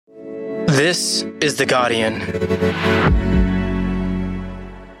This is The Guardian.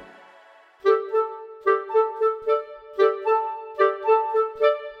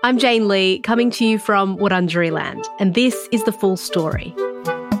 I'm Jane Lee, coming to you from Wurundjeri Land, and this is the full story.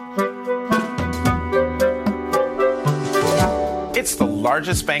 It's the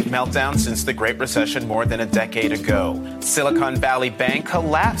largest bank meltdown since the Great Recession more than a decade ago. Silicon Valley Bank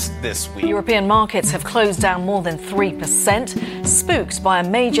collapsed this week. European markets have closed down more than 3%, spooked by a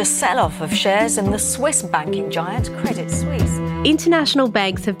major sell-off of shares in the Swiss banking giant Credit Suisse. International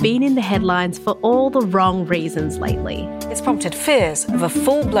banks have been in the headlines for all the wrong reasons lately. It's prompted fears of a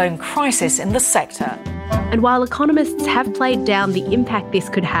full-blown crisis in the sector. And while economists have played down the impact this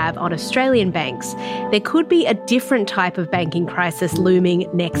could have on Australian banks, there could be a different type of banking crisis looming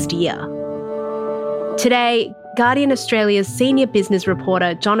next year. Today, Guardian Australia's senior business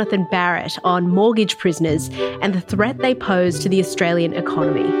reporter Jonathan Barrett on mortgage prisoners and the threat they pose to the Australian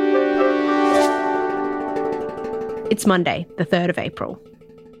economy. It's Monday, the 3rd of April.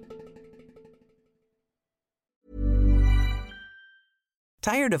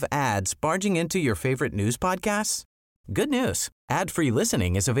 Tired of ads barging into your favorite news podcasts? Good news. Ad-free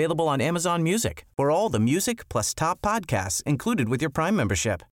listening is available on Amazon Music for all the music plus top podcasts included with your Prime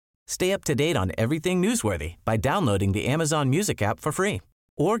membership. Stay up to date on everything newsworthy by downloading the Amazon Music app for free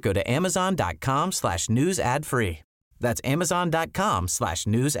or go to amazon.com/news ad free. That's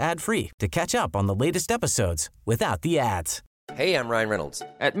amazon.com/news ad free to catch up on the latest episodes without the ads. Hey, I'm Ryan Reynolds.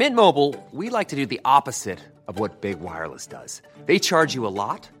 At Mint Mobile, we like to do the opposite of what Big Wireless does. They charge you a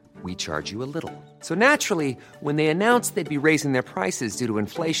lot, we charge you a little. So naturally, when they announced they'd be raising their prices due to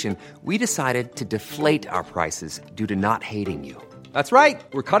inflation, we decided to deflate our prices due to not hating you. That's right.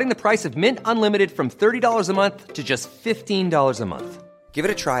 We're cutting the price of Mint Unlimited from $30 a month to just $15 a month. Give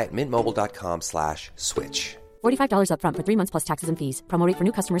it a try at mintmobile.com/switch. $45 up front for 3 months plus taxes and fees. Promo rate for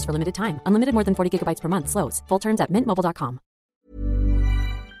new customers for limited time. Unlimited more than 40 gigabytes per month. Slows full terms at mintmobile.com.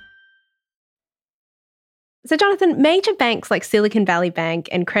 So, Jonathan, major banks like Silicon Valley Bank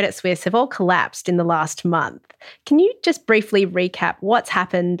and Credit Suisse have all collapsed in the last month. Can you just briefly recap what's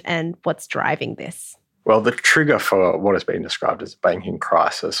happened and what's driving this? Well, the trigger for what has been described as a banking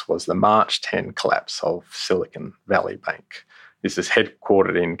crisis was the March 10 collapse of Silicon Valley Bank. This is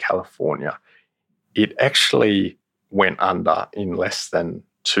headquartered in California. It actually went under in less than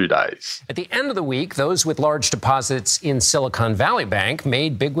 2 days. At the end of the week, those with large deposits in Silicon Valley Bank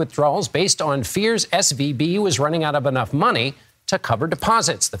made big withdrawals based on fears SVB was running out of enough money to cover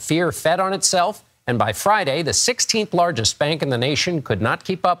deposits. The fear fed on itself, and by Friday, the 16th largest bank in the nation could not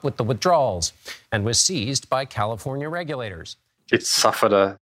keep up with the withdrawals and was seized by California regulators. It suffered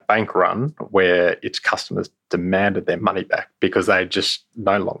a bank run where its customers demanded their money back because they just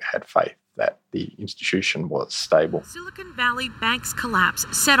no longer had faith that the institution was stable. Silicon Valley Bank's collapse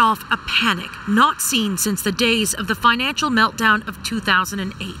set off a panic not seen since the days of the financial meltdown of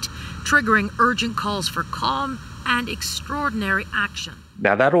 2008, triggering urgent calls for calm and extraordinary action.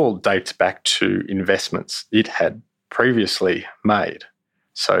 Now, that all dates back to investments it had previously made.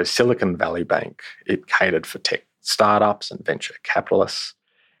 So Silicon Valley Bank, it catered for tech startups and venture capitalists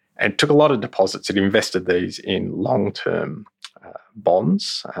and took a lot of deposits. It invested these in long-term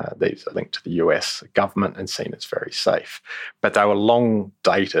bonds. These are linked to the US government and seen as very safe. But they were long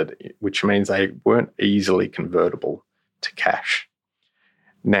dated, which means they weren't easily convertible to cash.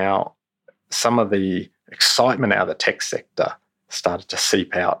 Now, some of the excitement out of the tech sector started to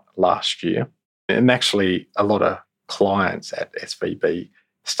seep out last year. And actually, a lot of clients at SVB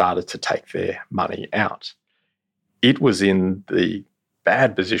started to take their money out. It was in the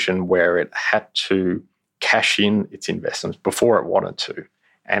bad position where it had to cash in its investments before it wanted to,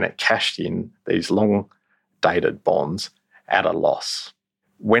 and it cashed in these long-dated bonds at a loss.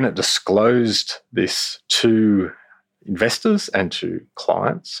 When it disclosed this to investors and to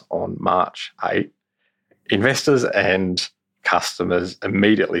clients on March 8, investors and customers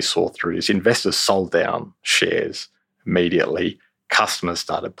immediately saw through this. Investors sold down shares immediately. Customers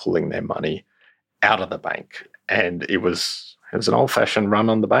started pulling their money out of the bank, and it was an old-fashioned run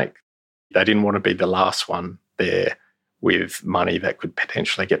on the bank. They didn't want to be the last one there with money that could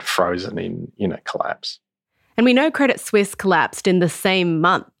potentially get frozen in a collapse. And we know Credit Suisse collapsed in the same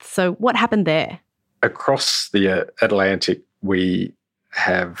month. So what happened there? Across the Atlantic, we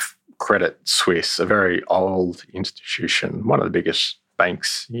have Credit Suisse, a very old institution, one of the biggest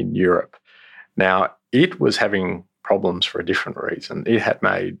banks in Europe. Now, it was having problems for a different reason. It had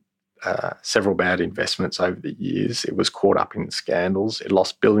made several bad investments over the years. It was caught up in scandals. It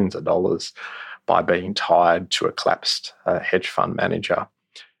lost billions of dollars by being tied to a collapsed hedge fund manager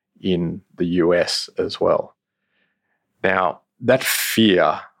in the US as well. Now, That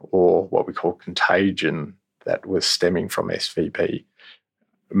fear, or what we call contagion, that was stemming from SVB,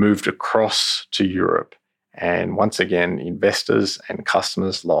 moved across to Europe. And once again, investors and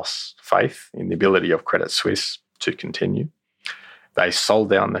customers lost faith in the ability of Credit Suisse to continue. They sold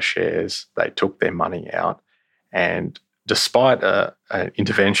down the shares, they took their money out, and despite an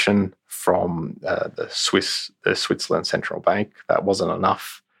intervention from the Switzerland Central Bank, that wasn't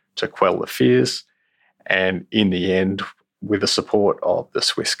enough to quell the fears. And in the end, with the support of the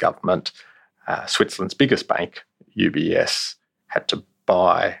Swiss government, Switzerland's biggest bank, UBS, had to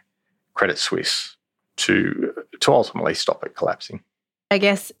buy Credit Suisse to ultimately stop it collapsing. I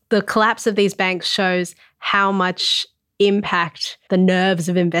guess the collapse of these banks shows how much impact the nerves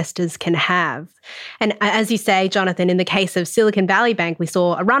of investors can have. And as you say, Jonathan, in the case of Silicon Valley Bank, we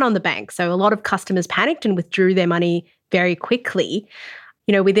saw a run on the bank. So a lot of customers panicked and withdrew their money very quickly.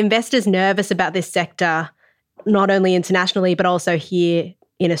 You know, with investors nervous about this sector, not only internationally, but also here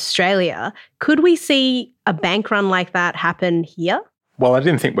in Australia, could we see a bank run like that happen here? Well, I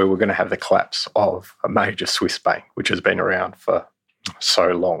didn't think we were going to have the collapse of a major Swiss bank, which has been around for so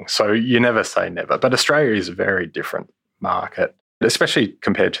long. So you never say never. But Australia is a very different market, especially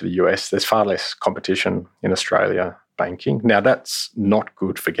compared to the US. There's far less competition in Australia banking. Now, that's not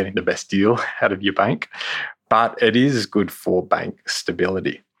good for getting the best deal out of your bank, but it is good for bank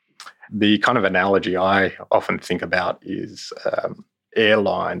stability. The kind of analogy I often think about is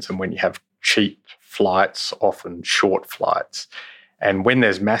airlines, and when you have cheap flights, often short flights. And when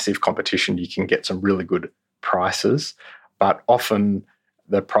there's massive competition, you can get some really good prices, but often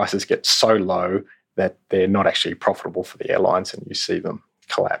the prices get so low that they're not actually profitable for the airlines and you see them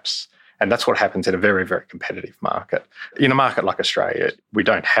collapse. And that's what happens in a very, very competitive market. In a market like Australia, we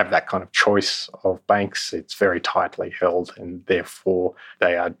don't have that kind of choice of banks. It's very tightly held, and therefore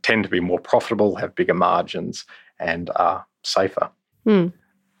they tend to be more profitable, have bigger margins, and are safer.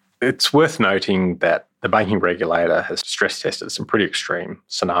 It's worth noting that the banking regulator has stress tested some pretty extreme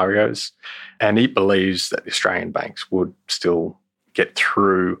scenarios, and it believes that the Australian banks would still get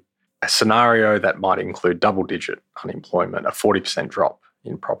through a scenario that might include double-digit unemployment, a 40% drop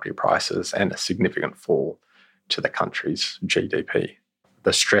in property prices, and a significant fall to the country's GDP.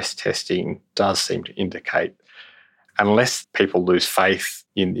 The stress testing does seem to indicate, unless people lose faith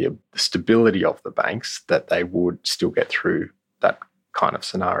in the stability of the banks, that they would still get through that kind of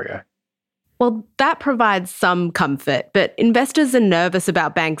scenario. Well, that provides some comfort, but investors are nervous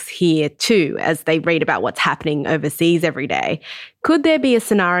about banks here too, as they read about what's happening overseas every day. Could there be a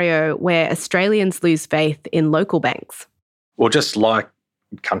scenario where Australians lose faith in local banks? Well, just like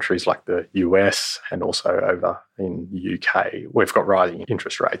countries like the US and also over in the UK, we've got rising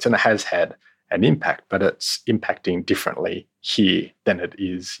interest rates, and it has had an impact, but it's impacting differently here than it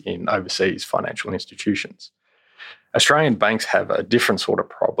is in overseas financial institutions. Australian banks have a different sort of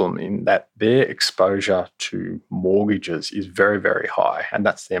problem in that their exposure to mortgages is very, very high, and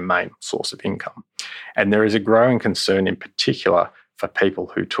that's their main source of income. And there is a growing concern in particular for people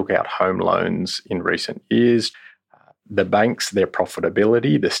who took out home loans in recent years. The banks, their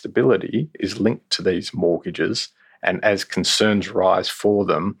profitability, their stability is linked to these mortgages, and as concerns rise for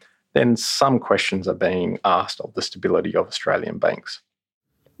them, then some questions are being asked of the stability of Australian banks.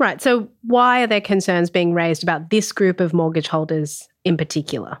 Right. So why are there concerns being raised about this group of mortgage holders in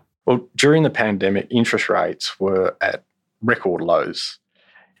particular? Well, during the pandemic, interest rates were at record lows,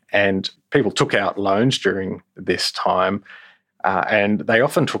 and people took out loans during this time, and they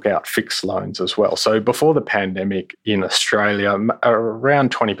often took out fixed loans as well. So before the pandemic in Australia, around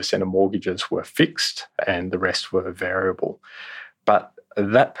 20% of mortgages were fixed and the rest were variable. But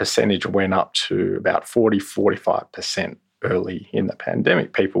that percentage went up to about 45% early in the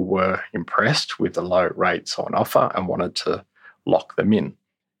pandemic. People were impressed with the low rates on offer and wanted to lock them in.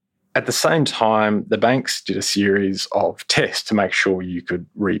 At the same time, the banks did a series of tests to make sure you could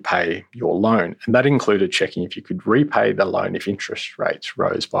repay your loan. And that included checking if you could repay the loan if interest rates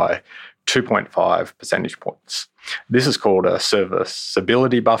rose by 2.5 percentage points. This is called a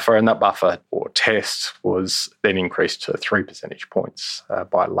serviceability buffer, and that buffer or test was then increased to 3 percentage points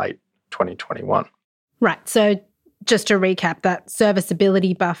by late 2021. Right. So just to recap, that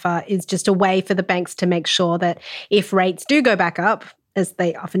serviceability buffer is just a way for the banks to make sure that if rates do go back up, as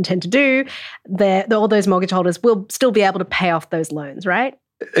they often tend to do, all those mortgage holders will still be able to pay off those loans, right?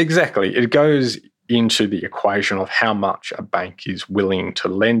 Exactly. It goes into the equation of how much a bank is willing to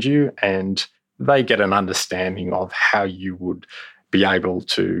lend you, and they get an understanding of how you would be able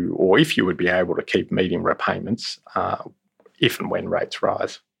to, or if you would be able to keep meeting repayments if and when rates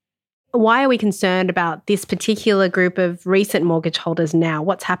rise. why are we concerned about this particular group of recent mortgage holders now?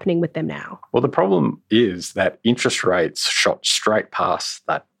 What's happening with them now? Well, the problem is that interest rates shot straight past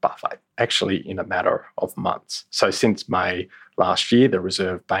that buffer, actually in a matter of months. So since May last year, the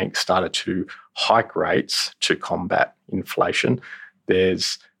Reserve Bank started to hike rates to combat inflation.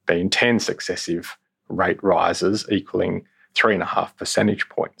 There's been 10 successive rate rises equaling 3.5 percentage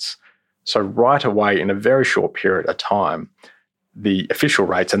points. So right away, in a very short period of time, the official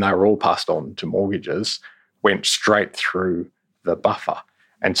rates, and they were all passed on to mortgages, went straight through the buffer.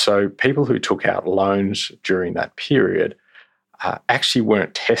 And so people who took out loans during that period actually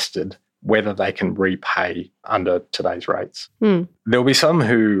weren't tested whether they can repay under today's rates. There'll be some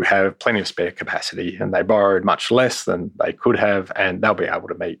who have plenty of spare capacity and they borrowed much less than they could have, and they'll be able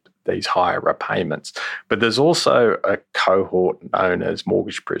to meet these higher repayments. But there's also a cohort known as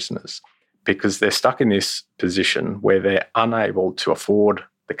mortgage prisoners, because they're stuck in this position where they're unable to afford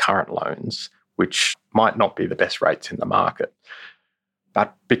the current loans, which might not be the best rates in the market.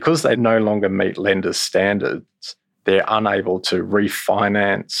 But because they no longer meet lenders' standards, they're unable to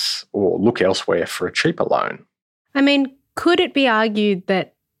refinance or look elsewhere for a cheaper loan. I mean, could it be argued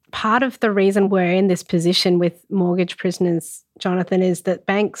that part of the reason we're in this position with mortgage prisoners, Jonathan, is that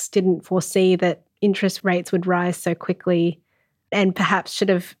banks didn't foresee that interest rates would rise so quickly and perhaps should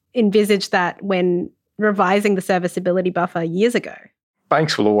have envisaged that when revising the serviceability buffer years ago?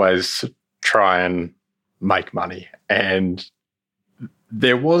 Banks will always try and make money. And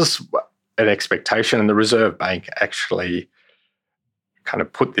there was an expectation, and the Reserve Bank actually kind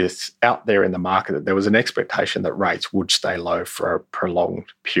of put this out there in the market, that there was an expectation that rates would stay low for a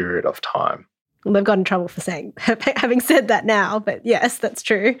prolonged period of time. Well, they've got in trouble for having said that now, but yes, that's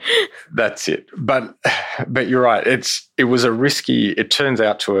true. That's it. But you're right. It turns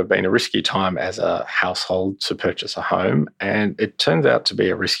out to have been a risky time as a household to purchase a home, and it turns out to be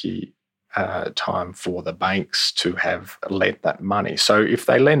a risky time for the banks to have lent that money. So if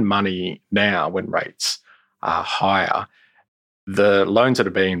they lend money now when rates are higher, the loans that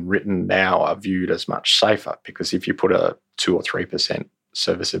are being written now are viewed as much safer, because if you put a 2 or 3%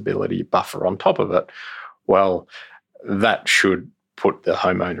 serviceability buffer on top of it, well, that should put the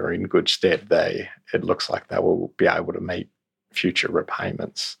homeowner in good stead. It looks like they will be able to meet future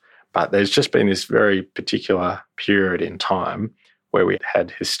repayments. But there's just been this very particular period in time where we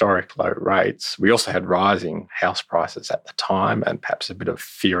had historic low rates. We also had rising house prices at the time, and perhaps a bit of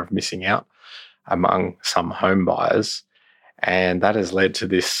fear of missing out among some home buyers. And that has led to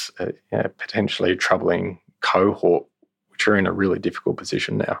this potentially troubling cohort, which are in a really difficult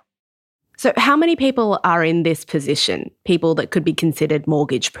position now. So how many people are in this position, people that could be considered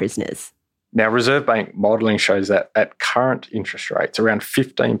mortgage prisoners? Now, Reserve Bank modelling shows that at current interest rates, around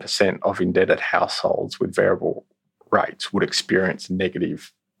 15% of indebted households with variable rates would experience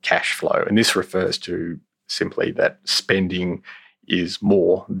negative cash flow. And this refers to simply that spending is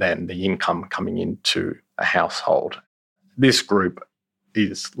more than the income coming into a household. This group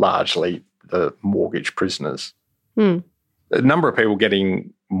is largely the mortgage prisoners. The number of people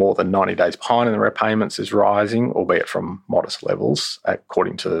getting more than 90 days behind in the repayments is rising, albeit from modest levels,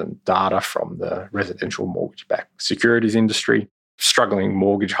 according to data from the residential mortgage-backed securities industry. Struggling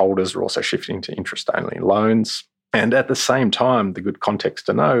mortgage holders are also shifting to interest-only loans. And at the same time, the good context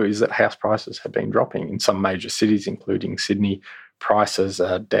to know is that house prices have been dropping. In some major cities, including Sydney, prices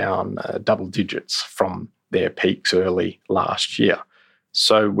are down double digits from their peaks early last year.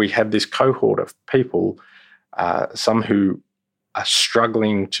 So we have this cohort of people, some who are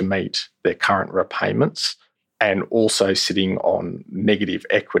struggling to meet their current repayments and also sitting on negative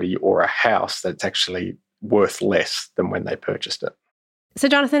equity or a house that's actually worth less than when they purchased it. So,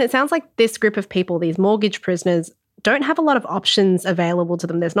 Jonathan, it sounds like this group of people, these mortgage prisoners, don't have a lot of options available to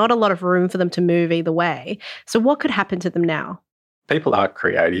them. There's not a lot of room for them to move either way. So what could happen to them now? People are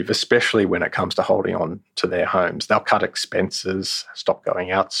creative, especially when it comes to holding on to their homes. They'll cut expenses, stop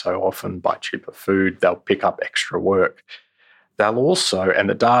going out so often, buy cheaper food, they'll pick up extra work. They'll also, and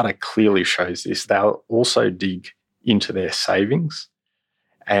the data clearly shows this, they'll also dig into their savings.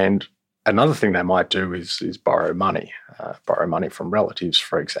 And another thing they might do is borrow money from relatives,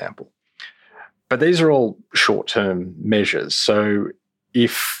 for example. But these are all short-term measures. So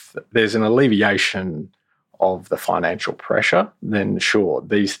if there's an alleviation of the financial pressure, then sure,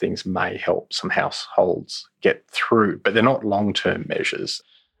 these things may help some households get through, but they're not long-term measures.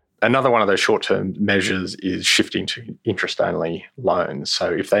 Another one of those short-term measures is shifting to interest-only loans.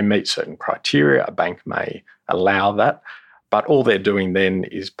 So if they meet certain criteria, a bank may allow that, but all they're doing then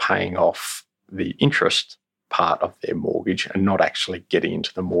is paying off the interest part of their mortgage and not actually getting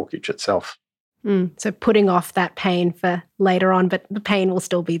into the mortgage itself. So putting off that pain for later on, but the pain will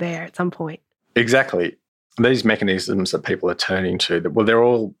still be there at some point. Exactly. These mechanisms that people are turning to, well, they're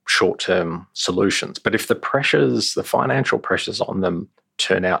all short-term solutions. But if the financial pressures on them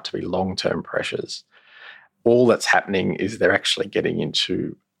turn out to be long-term pressures, all that's happening is they're actually getting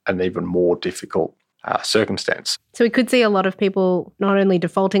into an even more difficult circumstance. So we could see a lot of people not only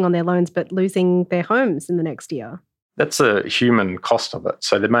defaulting on their loans, but losing their homes in the next year. That's a human cost of it.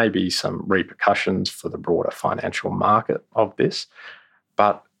 So there may be some repercussions for the broader financial market of this,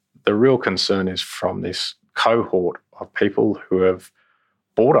 but the real concern is from this cohort of people who have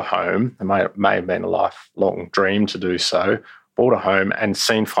bought a home. It may have been a lifelong dream to do so, bought a home and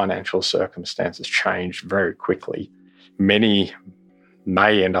seen financial circumstances change very quickly. Many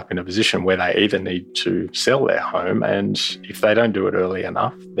may end up in a position where they either need to sell their home, and if they don't do it early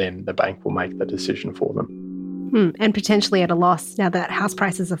enough, then the bank will make the decision for them. And potentially at a loss now that house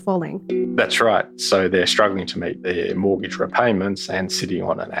prices are falling. That's right. So they're struggling to meet their mortgage repayments and sitting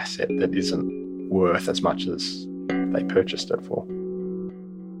on an asset that isn't worth as much as they purchased it for.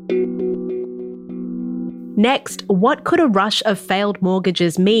 Next, what could a rush of failed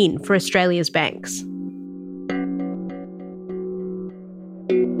mortgages mean for Australia's banks?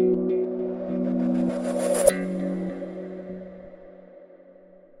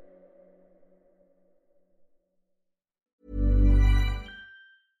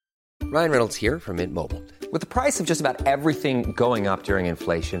 Ryan Reynolds here from Mint Mobile. With the price of just about everything going up during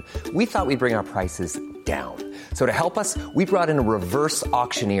inflation, we thought we'd bring our prices down. So to help us, we brought in a reverse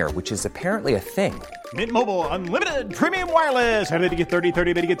auctioneer, which is apparently a thing. Mint Mobile Unlimited Premium Wireless. How to get 30,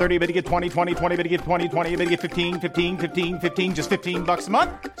 30, bit to get 30, bit to get 20, 20, 20, bit to get 20, 20, bit to get 15, 15, 15, 15, just $15 a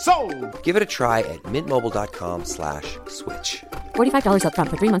month? Sold! Give it a try at mintmobile.com/switch. $45 up front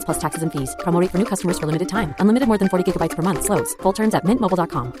for 3 months plus taxes and fees. Promo rate for new customers for limited time. Unlimited more than 40 gigabytes per month. Slows full terms at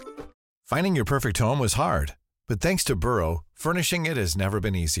mintmobile.com. Finding your perfect home was hard, but thanks to Burrow, furnishing it has never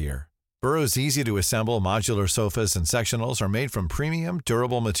been easier. Burrow's easy-to-assemble modular sofas and sectionals are made from premium,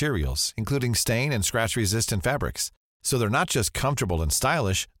 durable materials, including stain and scratch-resistant fabrics. So they're not just comfortable and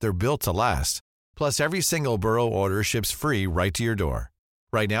stylish, they're built to last. Plus, every single Burrow order ships free right to your door.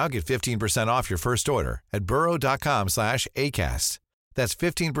 Right now, get 15% off your first order at burrow.com/ACAST. That's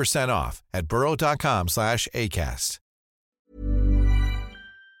 15% off at burrow.com/ACAST.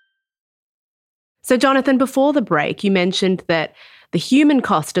 So, Jonathan, before the break, you mentioned that the human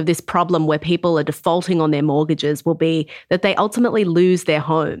cost of this problem where people are defaulting on their mortgages will be that they ultimately lose their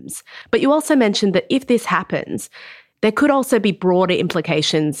homes. But you also mentioned that if this happens, there could also be broader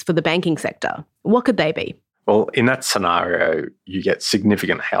implications for the banking sector. What could they be? Well, in that scenario, you get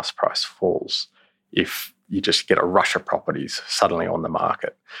significant house price falls if you just get a rush of properties suddenly on the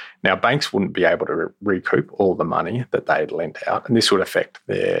market. Now, banks wouldn't be able to recoup all the money that they'd lent out, and this would affect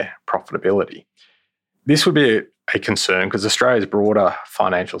their profitability. This would be a concern because Australia's broader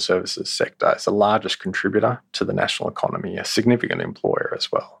financial services sector is the largest contributor to the national economy, a significant employer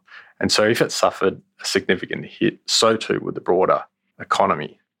as well. And so if it suffered a significant hit, so too would the broader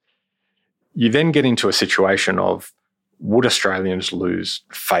economy. You then get into a situation of, would Australians lose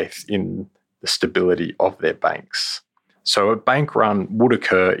faith in the stability of their banks? So a bank run would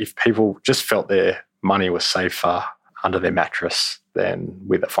occur if people just felt their money was safer under their mattress than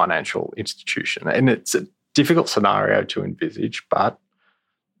with a financial institution. And it's a difficult scenario to envisage, but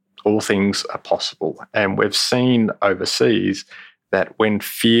all things are possible. And we've seen overseas that when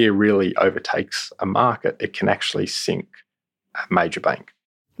fear really overtakes a market, it can actually sink a major bank.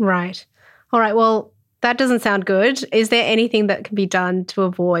 Right. All right. Well, that doesn't sound good. Is there anything that can be done to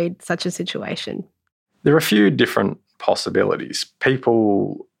avoid such a situation? There are a few different possibilities.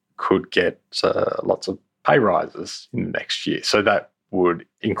 People could get lots of pay rises in the next year. So that would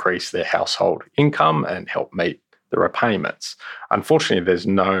increase their household income and help meet the repayments. Unfortunately, there's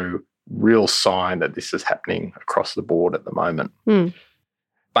no real sign that this is happening across the board at the moment.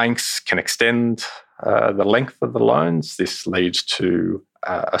 Banks can extend the length of the loans. This leads to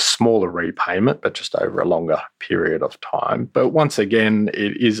a smaller repayment, but just over a longer period of time. But once again,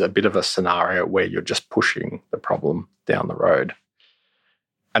 it is a bit of a scenario where you're just pushing the problem down the road.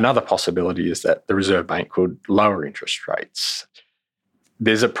 Another possibility is that the Reserve Bank could lower interest rates.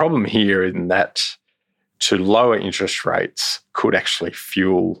 There's a problem here in that to lower interest rates could actually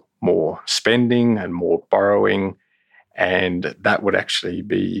fuel more spending and more borrowing, and that would actually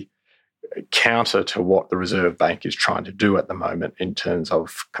be counter to what the Reserve Bank is trying to do at the moment in terms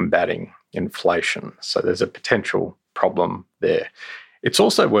of combating inflation. So there's a potential problem there. It's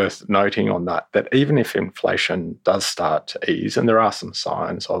also worth noting on that even if inflation does start to ease, and there are some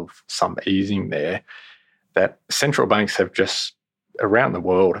signs of some easing there, that central banks have just around the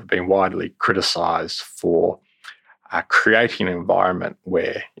world have been widely criticised for creating an environment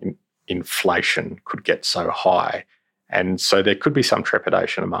where inflation could get so high. And so there could be some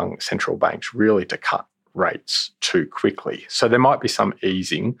trepidation among central banks really to cut rates too quickly. So there might be some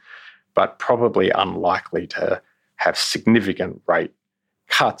easing, but probably unlikely to have significant rate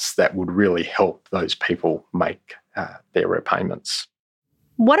cuts that would really help those people make their repayments.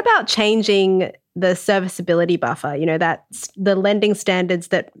 What about changing the serviceability buffer? That's the lending standards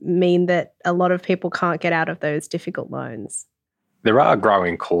that mean that a lot of people can't get out of those difficult loans. There are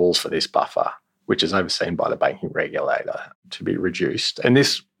growing calls for this buffer, which is overseen by the banking regulator, to be reduced. And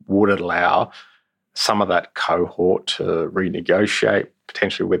this would allow some of that cohort to renegotiate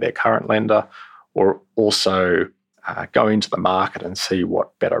potentially with their current lender, or also go into the market and see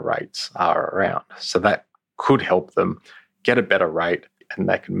what better rates are around. So that could help them get a better rate, and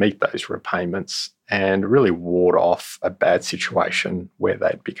they can meet those repayments and really ward off a bad situation where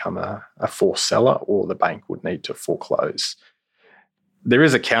they'd become a forced seller or the bank would need to foreclose. There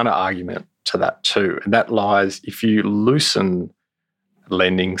is a counter argument to that too, and that lies if you loosen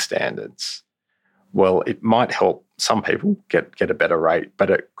lending standards, well, it might help some people get a better rate, but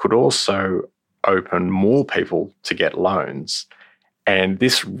it could also open more people to get loans. And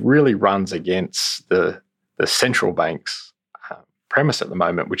this really runs against the central bank's premise at the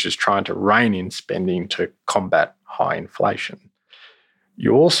moment, which is trying to rein in spending to combat high inflation.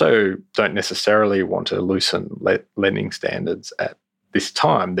 You also don't necessarily want to loosen lending standards at this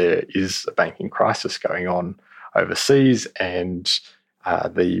time. There is a banking crisis going on overseas, and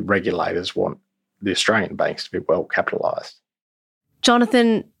the regulators want the Australian banks to be well capitalised.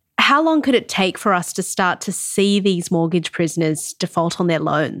 Jonathan, how long could it take for us to start to see these mortgage prisoners default on their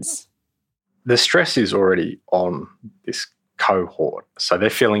loans? The stress is already on this cohort. So they're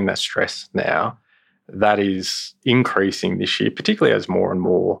feeling that stress now. That is increasing this year, particularly as more and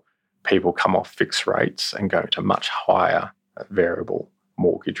more people come off fixed rates and go to much higher variable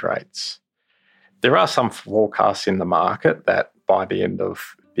mortgage rates. There are some forecasts in the market that by the end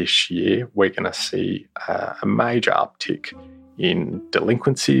of this year, we're going to see a major uptick in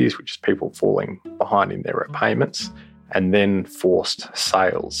delinquencies, which is people falling behind in their repayments, and then forced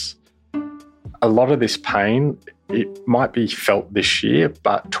sales. A lot of this pain, it might be felt this year,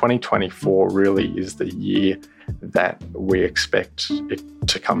 but 2024 really is the year that we expect it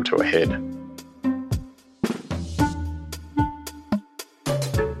to come to a head.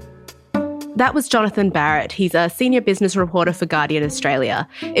 That was Jonathan Barrett. He's a senior business reporter for Guardian Australia.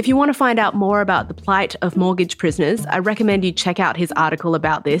 If you want to find out more about the plight of mortgage prisoners, I recommend you check out his article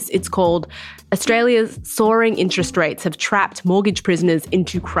about this. It's called "Australia's Soaring Interest Rates Have Trapped Mortgage Prisoners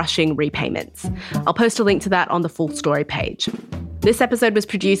into Crushing Repayments." I'll post a link to that on the full story page. This episode was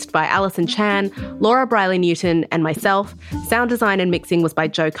produced by Alison Chan, Laura Briley-Newton, and myself. Sound design and mixing was by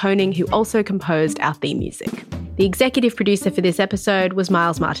Joe Koning, who also composed our theme music. The executive producer for this episode was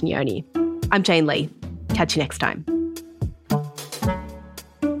Miles Martignoni. I'm Jane Lee. Catch you next time.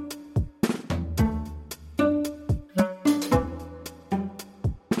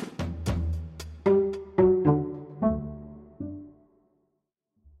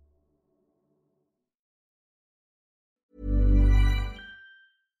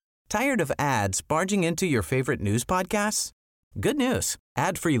 Tired of ads barging into your favorite news podcasts? Good news.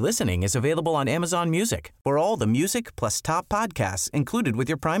 Ad-free listening is available on Amazon Music for all the music plus top podcasts included with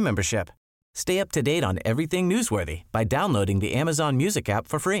your Prime membership. Stay up to date on everything newsworthy by downloading the Amazon Music app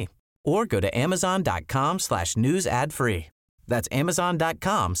for free or go to amazon.com/news ad free. That's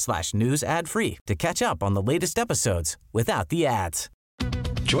amazon.com/news ad free to catch up on the latest episodes without the ads.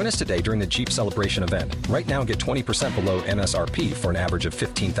 Join us today during the Jeep Celebration event. Right now, get 20% below MSRP for an average of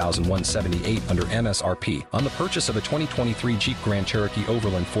 $15,178 under MSRP on the purchase of a 2023 Jeep Grand Cherokee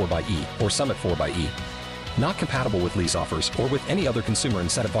Overland 4xE or Summit 4xE. Not compatible with lease offers or with any other consumer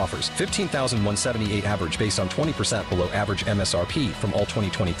incentive offers. $15,178 average based on 20% below average MSRP from all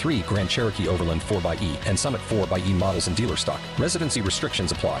 2023 Grand Cherokee Overland 4xE and Summit 4xE models in dealer stock. Residency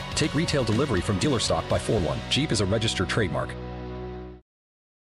restrictions apply. Take retail delivery from dealer stock by 4/1. Jeep is a registered trademark.